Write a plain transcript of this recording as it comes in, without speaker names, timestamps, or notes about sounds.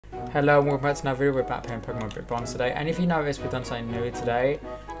Hello and welcome back to another video. We're back playing Pokémon Brick Bronze today, and if you notice, we've done something new today.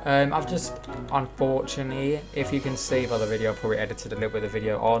 I've just, unfortunately, if you can see by the video, I probably edited a little bit of the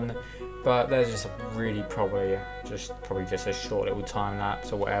video on, but there's just probably just a short little time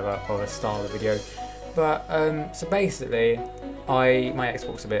lapse or whatever of the start of the video. But so basically, my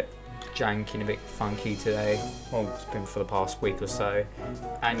Xbox a bit janky and a bit funky today. Well, it's been for the past week or so,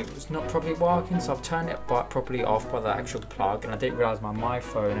 and it was not properly working, so I've turned it properly off by the actual plug, and I didn't realise my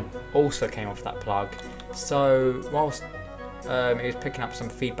phone also came off that plug. So whilst it was picking up some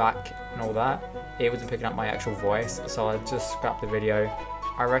feedback and all that, it wasn't picking up my actual voice, so I just scrapped the video.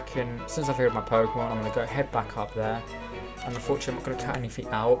 I reckon since I've heard my Pokemon, I'm going to head back up there, and unfortunately I'm not going to cut anything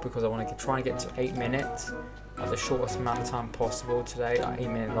out because I want to try and get to 8 minutes at the shortest amount of time possible today. Like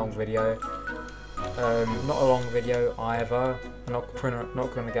 8-minute long video. Not a long video either. I'm not going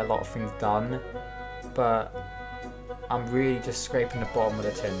to get a lot of things done, but I'm really just scraping the bottom of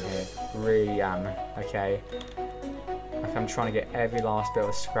the tin here. Really am. Okay. Like I'm trying to get every last bit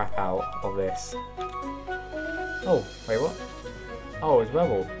of scrap out of this. Oh, wait, what? Oh, it's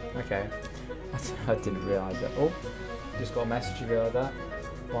Rebel. Okay. I didn't realise that. Oh, just got a message about that.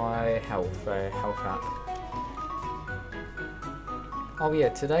 My health app. Oh yeah,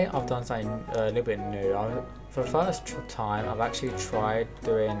 today I've done something a little bit new. For the first time, I've actually tried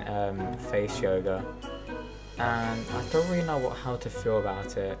doing face yoga, and I don't really know how to feel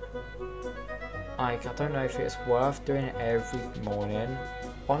about it. Like, I don't know if it's worth doing it every morning.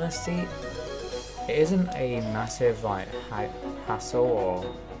 Honestly, it isn't a massive like hassle or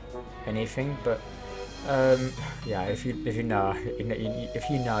anything, but yeah, if you know, you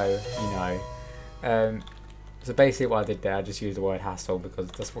know. So basically what I did there, I just used the word hassle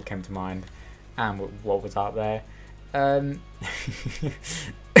because that's what came to mind and what was out there. Well,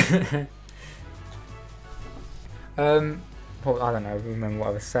 I don't know, remember what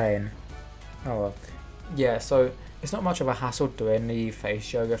I was saying. Oh well. Yeah, so it's not much of a hassle doing the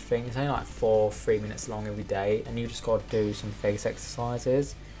face yoga thing. It's only like 3 minutes long every day, and you just got to do some face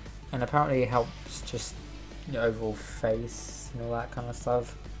exercises. And apparently it helps just your overall face and all that kind of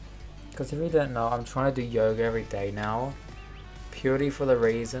stuff. Because if you don't know, I'm trying to do yoga every day now, purely for the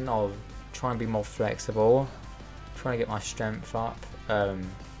reason of trying to be more flexible, trying to get my strength up,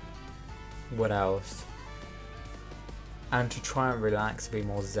 what else? And to try and relax, be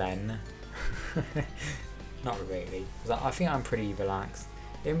more zen. Not really, because I think I'm pretty relaxed.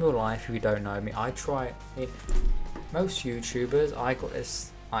 In real life, if you don't know me, most YouTubers, I got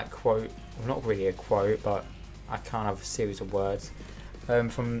this like quote, well, not really a quote, but I kind of a series of words.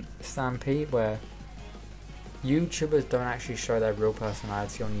 From Stampede, where YouTubers don't actually show their real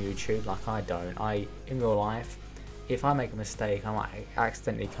personality on YouTube like I don't. In real life, if I make a mistake, I might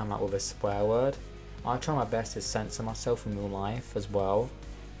accidentally come up with a swear word. I try my best to censor myself in real life as well,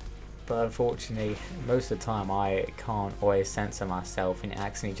 but unfortunately most of the time I can't always censor myself, and it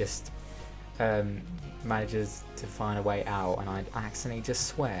accidentally just manages to find a way out, and I accidentally just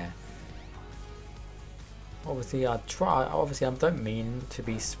swear. Obviously I don't mean to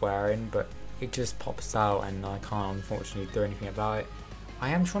be swearing, but it just pops out and I can't unfortunately do anything about it. I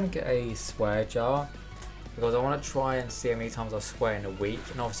am trying to get a swear jar because I want to try and see how many times I swear in a week,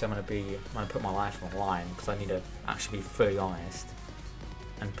 and obviously I'm going to put my life online because I need to actually be fully honest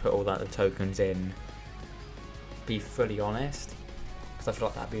and put all the tokens in, be fully honest, because I feel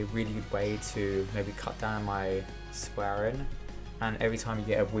like that'd be a really good way to maybe cut down my swearing. And every time you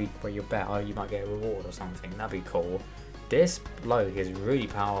get a week where you're better, you might get a reward or something. That'd be cool. This bloke is really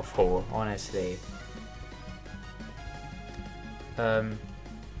powerful, honestly. Right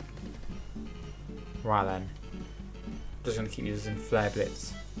then. Just going to keep using Flare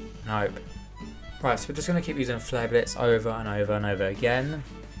Blitz. Nope. Right, so we're just going to keep using Flare Blitz over and over and over again.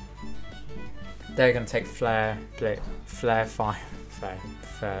 They're going to take Flare Blitz.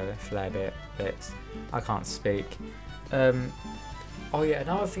 I can't speak. Oh yeah,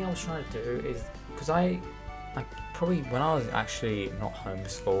 another thing I was trying to do is, because I probably, when I was actually not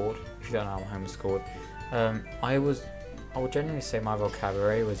homeschooled, if you don't know I'm homeschooled, I would genuinely say my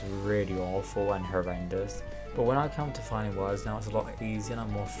vocabulary was really awful and horrendous. But when I come to finding words now, it's a lot easier and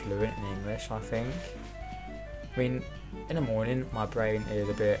I'm more fluent in English, I think. I mean, in the morning, my brain is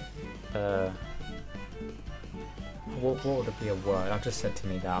a bit, what would it be a word? I've just said to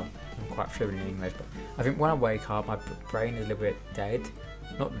me that I'm quite fluent in English, but I think when I wake up, my brain is a little bit dead.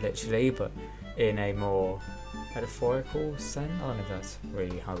 Not literally, but in a more metaphorical sense. I don't know if that's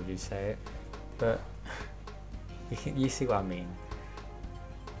really how you say it, but you see what I mean.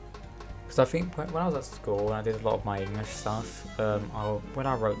 Because I think when I was at school and I did a lot of my English stuff, when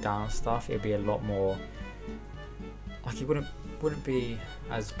I wrote down stuff, it'd be a lot more, like it wouldn't wouldn't be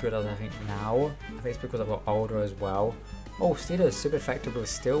as good as I think now. I think it's because I've got older as well. Oh, Steeler is super effective with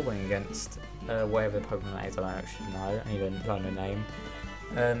Steel Wing against whatever the Pokemon that is. I don't actually know. I even learn the name.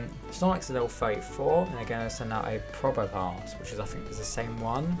 Snorlax is level 34, and they're going to send out a Probo Pass, which is I think is the same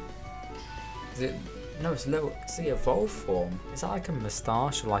one. Is it? No, it's the evolved form. Is that like a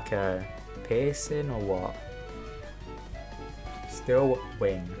moustache or like a piercing or what? Steel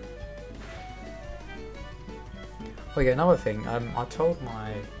Wing. Oh yeah, another thing. I told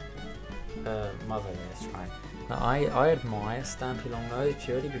my mother this, right? Now, I admire Stampy Longnose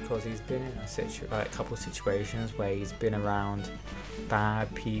purely because he's been in a couple of situations where he's been around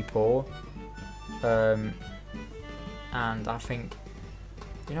bad people, and I think,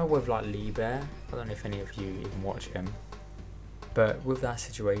 you know, with like Lee Bear, I don't know if any of you even watch him, but with that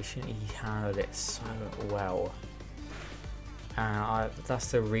situation he handled it so well, and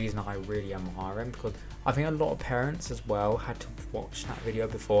that's the reason I really admire him, because I think a lot of parents as well had to watch that video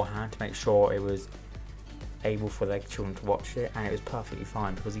beforehand to make sure it was able for their children to watch it, and it was perfectly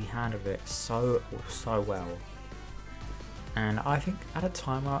fine because he handled it so well. And I think at a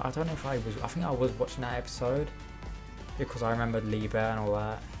time, I don't know if I think I was watching that episode because I remembered Lee Bear and all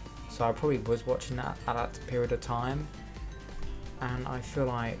that, so I probably was watching that at that period of time, and I feel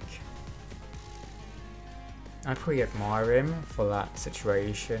like I probably admire him for that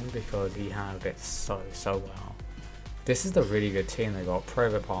situation because he handled it so well. This is the really good team they got,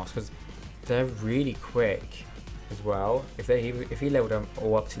 Probopass, because they're really quick as well. If he leveled them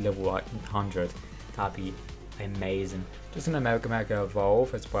all up to level like 100, that'd be amazing. Just an Mega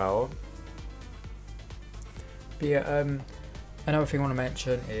Evolve as well. But yeah, another thing I want to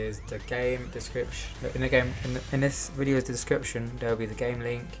mention is the game description. In this video's description, there will be the game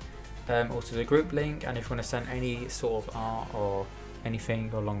link, also the group link, and if you want to send any sort of art or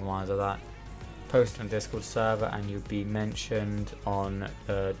anything along the lines of that, post on the Discord server and you'll be mentioned on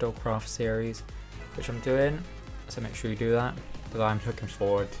the Dogcraft series, which I'm doing, so make sure you do that because I'm looking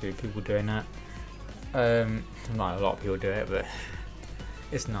forward to people doing that. Not a lot of people do it, but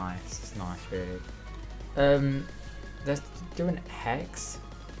it's nice really. They're doing Hex,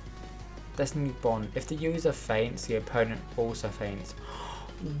 Destiny Bond. If the user faints, the opponent also faints.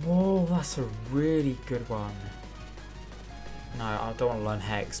 Whoa, that's a really good one. No, I don't want to learn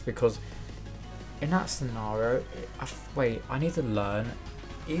Hex because in that scenario, wait, I need to learn.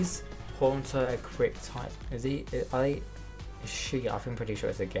 Is Haunter a quick type? Is she? I'm pretty sure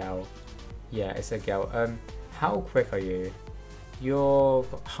it's a gal. Yeah, it's a gal. How quick are you? You're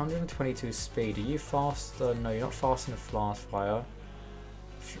 122 speed. Are you faster? No, you're not faster than Fire.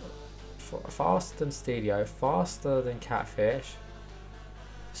 Faster than Steelio. Faster than Catfish.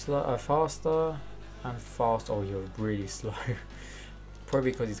 Faster and fast. Oh, you're really slow.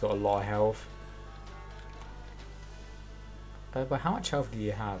 Probably because he's got a lot of health. But how much health do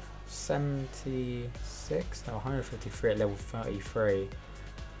you have? 76? No, 153 at level 33.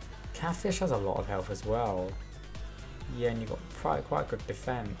 Catfish has a lot of health as well. Yeah, and you've got quite good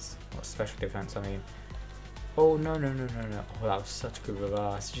defense. Or special defense, I mean. Oh, no. Oh, that was such a good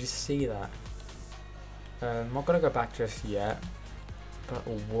reverse. Did you see that? I'm not going to go back just yet. But,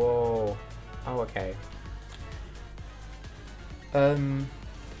 whoa. Oh, okay.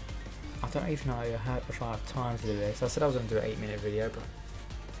 I don't even know if I have time to do this. I said I was going to do an 8-minute video,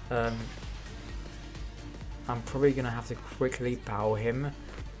 but I'm probably going to have to quickly battle him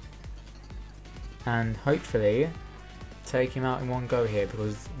and hopefully take him out in one go here,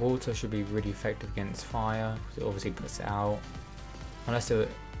 because water should be really effective against fire because it obviously puts it out. Unless it,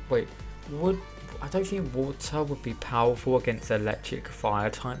 wait, I don't think water would be powerful against electric fire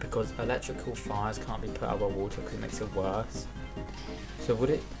type, because electrical fires can't be put out by water because it makes it worse. So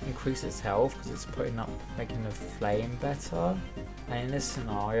would it increase its health because it's making the flame better? And in this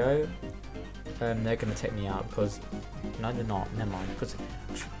scenario, they're going to take me out because, no they're not, never mind, because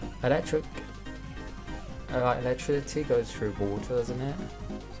electricity goes through water, doesn't it?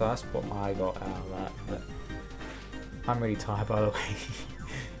 So that's what I got out of that, but I'm really tired, by the way.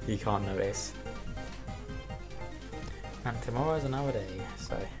 You can't notice. And tomorrow's another day,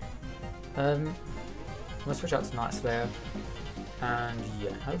 so I'm gonna switch out to Night Slayer, and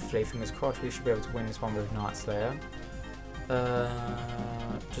yeah, hopefully, fingers crossed, we should be able to win this one with Night Slayer.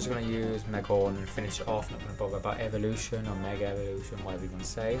 Just gonna use Megon and finish it off. Not gonna bother about evolution or Mega Evolution, whatever you want to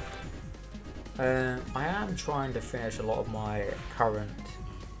say. I am trying to finish a lot of my current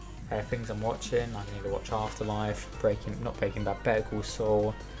things I'm watching. I need to watch Afterlife, not Breaking Bad, Better Call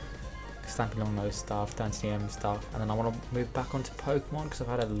Saul, Stampy Longnose stuff, Dancing M stuff, and then I want to move back onto Pokemon because I've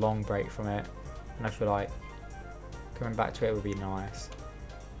had a long break from it, and I feel like coming back to it would be nice.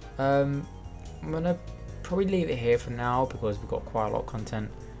 I'm gonna probably leave it here for now because we've got quite a lot of content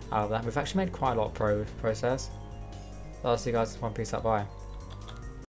out of that. We've actually made quite a lot of process. So I'll see you guys in one piece out. Bye.